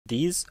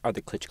These are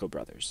the Klitschko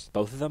brothers.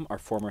 Both of them are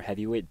former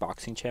heavyweight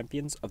boxing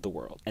champions of the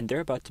world, and they're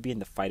about to be in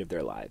the fight of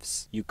their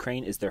lives.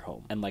 Ukraine is their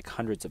home, and like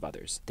hundreds of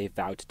others, they've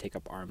vowed to take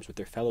up arms with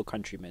their fellow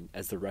countrymen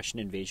as the Russian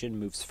invasion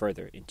moves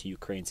further into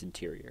Ukraine's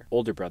interior.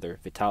 Older brother,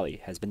 Vitaly,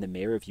 has been the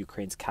mayor of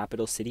Ukraine's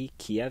capital city,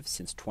 Kiev,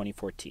 since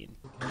 2014.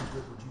 Would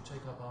you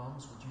take up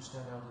arms? Would you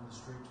stand out in the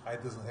street? I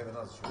doesn't have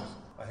another choice.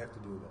 I have to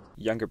do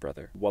that. Younger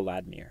brother,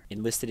 Vladimir,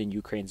 enlisted in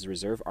Ukraine's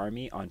reserve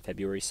army on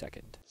February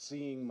 2nd.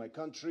 Seeing my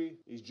country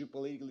is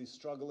geopolitically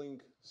struggling,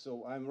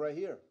 so I'm right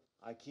here.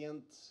 I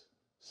can't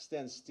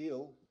stand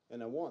still,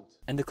 and I won't.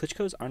 And the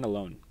Klitschkos aren't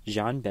alone.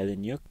 Jean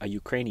Belinyuk, a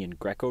Ukrainian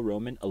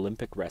Greco-Roman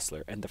Olympic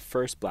wrestler and the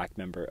first black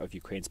member of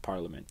Ukraine's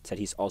parliament, said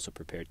he's also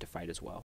prepared to fight as well.